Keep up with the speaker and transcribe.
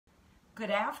Good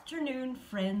afternoon,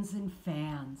 friends and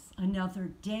fans.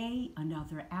 Another day,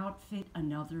 another outfit,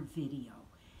 another video.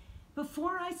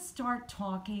 Before I start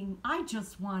talking, I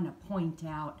just want to point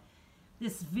out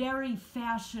this very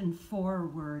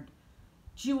fashion-forward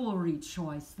jewelry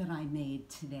choice that I made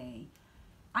today.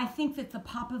 I think that the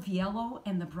pop of yellow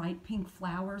and the bright pink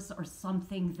flowers are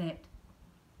something that,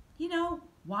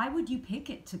 why would you pick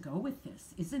it to go with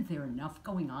this? Isn't there enough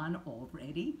going on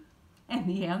already? And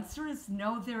the answer is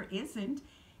no, there isn't.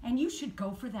 And you should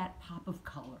go for that pop of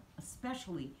color,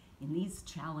 especially in these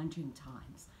challenging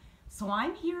times. So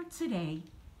I'm here today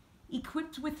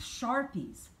equipped with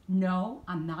Sharpies. No,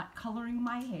 I'm not coloring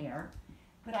my hair,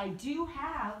 but I do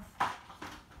have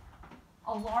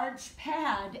a large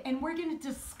pad, and we're going to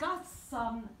discuss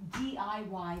some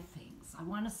DIY things. I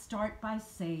want to start by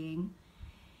saying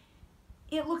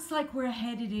it looks like we're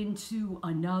headed into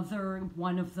another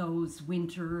one of those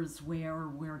winters where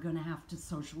we're going to have to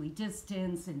socially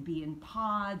distance and be in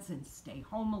pods and stay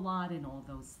home a lot and all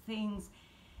those things.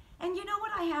 And you know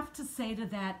what I have to say to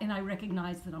that? And I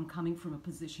recognize that I'm coming from a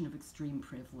position of extreme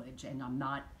privilege, and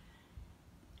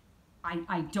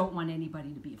I don't want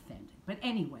anybody to be offended. But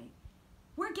anyway,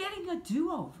 we're getting a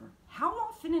do-over. How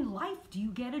often in life do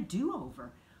you get a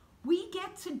do-over? We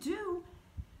get to do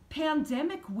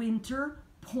Pandemic Winter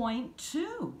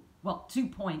 .2. Well,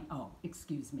 2.0,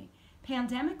 excuse me.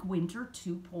 Pandemic Winter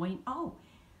 2.0.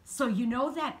 So you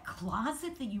know that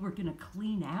closet that you were going to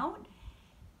clean out?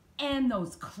 And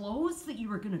those clothes that you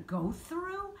were going to go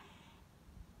through?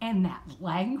 And that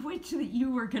language that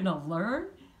you were going to learn?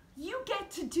 You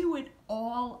get to do it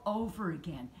all over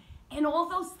again. And all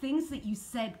those things that you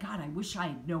said, God, I wish I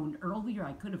had known earlier,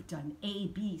 I could have done A,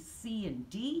 B, C, and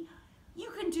D. You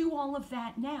can do all of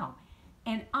that now.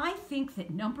 And I think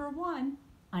that number one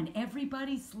on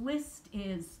everybody's list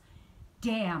is,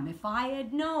 damn, if I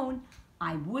had known,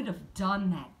 I would have done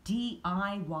that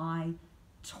DIY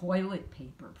toilet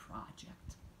paper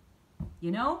project.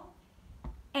 You know?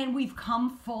 And we've come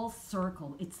full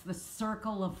circle. It's the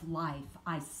circle of life.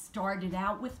 I started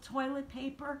out with toilet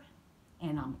paper,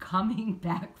 and I'm coming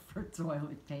back for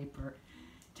toilet paper.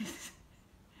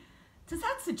 Does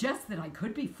that suggest that I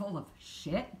could be full of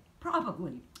shit?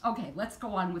 Probably. Okay, let's go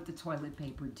on with the toilet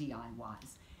paper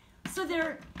DIYs. So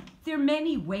there are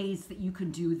many ways that you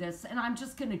can do this, and I'm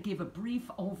just going to give a brief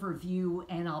overview,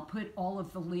 and I'll put all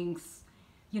of the links,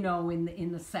 in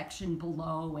the section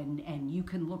below, and you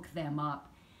can look them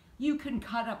up. You can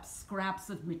cut up scraps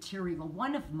of material.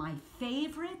 One of my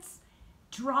favorites,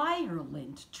 dryer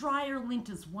lint. Dryer lint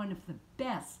is one of the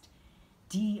best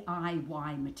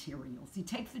DIY materials. You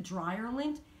take the dryer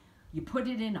lint, you put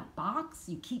it in a box,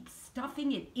 you keep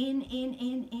stuffing it in.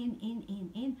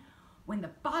 When the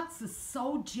box is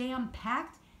so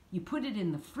jam-packed, you put it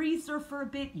in the freezer for a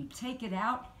bit, you take it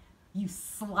out, you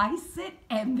slice it,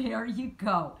 and there you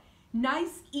go.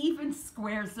 Nice, even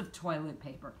squares of toilet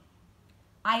paper.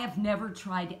 I have never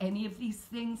tried any of these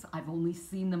things. I've only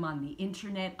seen them on the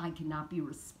internet. I cannot be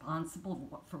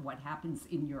responsible for what happens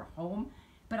in your home,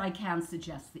 but I can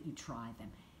suggest that you try them.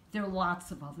 There are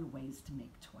lots of other ways to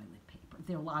make toilet paper.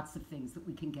 There are lots of things that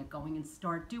we can get going and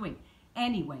start doing.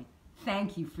 Anyway,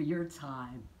 thank you for your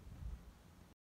time.